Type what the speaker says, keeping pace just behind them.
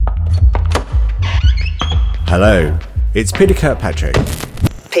Hello, it's Peter Kirkpatrick.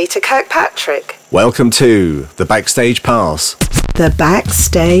 Peter Kirkpatrick. Welcome to The Backstage Pass. The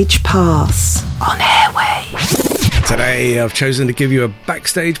Backstage Pass on Airway. Today I've chosen to give you a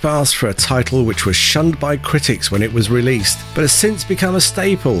backstage pass for a title which was shunned by critics when it was released, but has since become a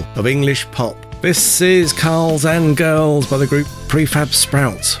staple of English pop. This is Cars and Girls by the group Prefab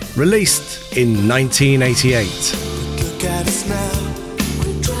Sprout, released in 1988. Look at us now,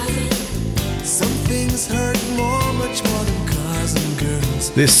 we're driving. Some things hurt much more than cars and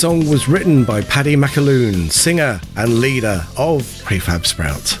girls. This song was written by Paddy McAloon, singer and leader of Prefab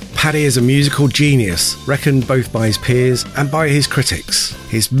Sprout. Paddy is a musical genius, reckoned both by his peers and by his critics.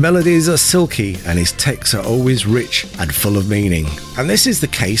 His melodies are silky and his texts are always rich and full of meaning. And this is the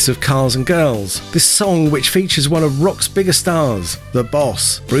case of Cars and Girls, this song which features one of rock's biggest stars, the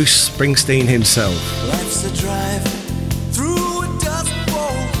boss, Bruce Springsteen himself. Life's a drive through a dust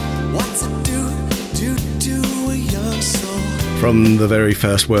bowl. What's it do a young soul? From the very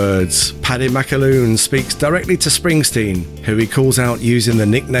first words, Paddy McAloon speaks directly to Springsteen, who he calls out using the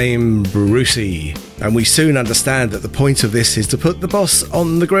nickname Brucey. And we soon understand that the point of this is to put the boss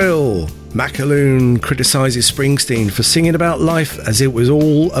on the grill. McAloon criticises Springsteen for singing about life as it was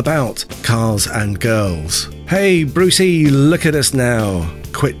all about cars and girls. Hey Brucey, look at us now.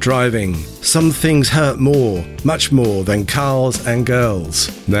 Quit driving. Some things hurt more, much more than cars and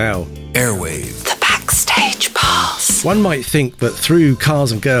girls. Now, Airwave. The Backstage Pass. one might think that through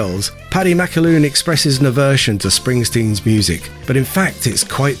Cars and Girls, Paddy McAloon expresses an aversion to Springsteen's music, but in fact it's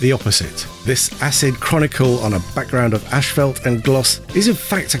quite the opposite. This acid chronicle on a background of asphalt and gloss is in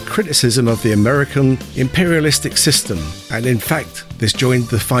fact a criticism of the American imperialistic system, and in fact this joined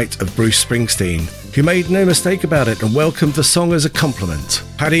the fight of Bruce Springsteen, who made no mistake about it and welcomed the song as a compliment.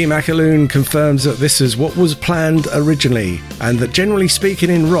 Paddy McAloon confirms that this is what was planned originally, and that generally speaking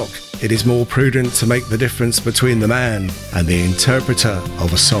in rock, it is more prudent to make the difference between the man and the interpreter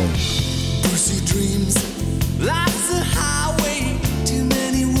of a song. Brucey dreams, life's a highway, too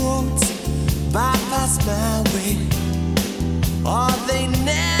many roads, bypass my way, or they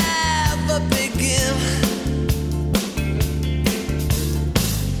never begin.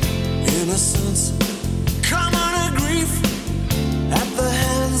 Innocence, common grief, at the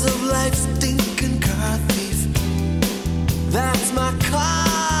hands of life's stinking car thief. That's my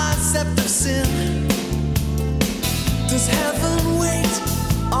concept of sin. Does heaven wait,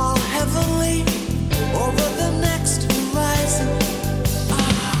 all heavenly, over the next horizon?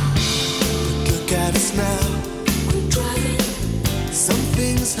 But look at us now, we're driving. Some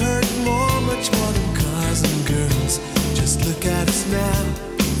things hurt much more than cars and girls. Just look at us now.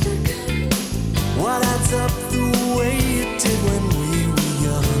 What adds up the way it did when we were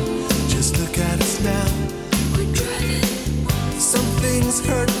young? Just look at us now, we're driving. Some things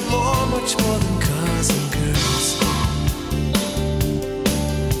hurt much more than cars and girls.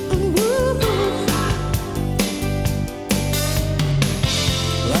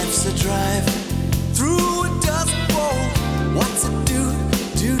 Life's a drive through a dust bowl. What's it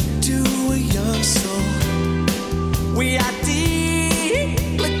do a young soul? We are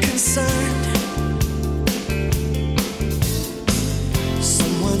deeply concerned.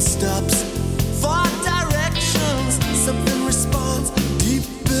 Someone stops for directions. Something responds deep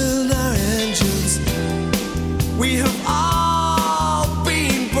in our engines. We have all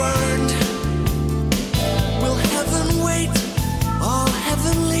been burned. Will heaven wait, all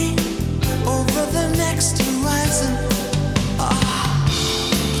heavenly, over the next horizon?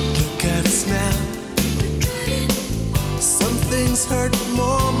 Look at us now. Some things hurt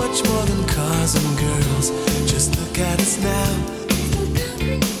much more than cars and girls. Just look at us now.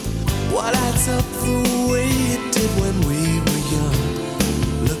 What adds up the way it did when we were young?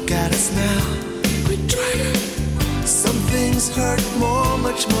 Look at us now. We're driving. Some things hurt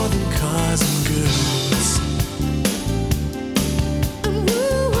much more than cars and girls.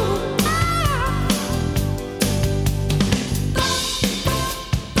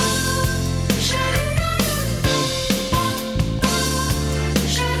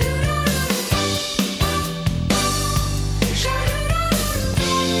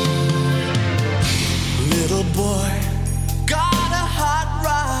 Little boy got a hot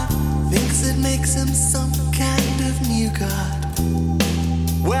rod, thinks it makes him some kind of new god.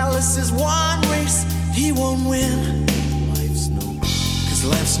 Well, this is one race he won't win. Cause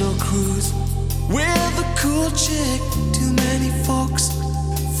life's no cruise with a cool chick. Too many folks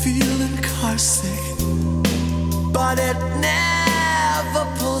feeling car sick, but it never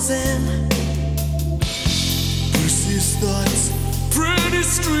pulls in. Brucey's thoughts, pretty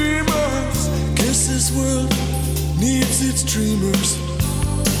streamers. Guess this world needs its dreamers.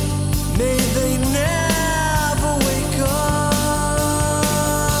 May they never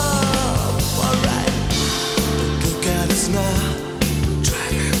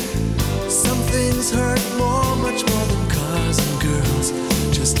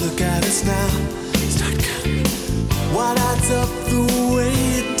us now. Start counting. What adds up the way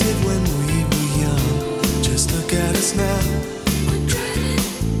it did when we were young? Just look at us now. We're driving.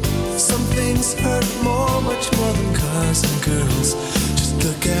 Some things hurt more, much more than cars and girls. Just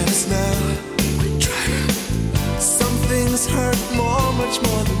look at us now. We're driving. Some things hurt more, much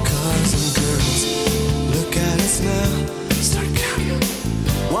more than cars and girls. Look at us now. Start counting.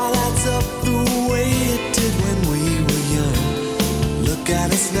 What adds up the way it did when we were young? Look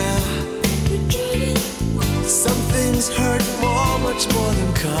at us now. Some things hurt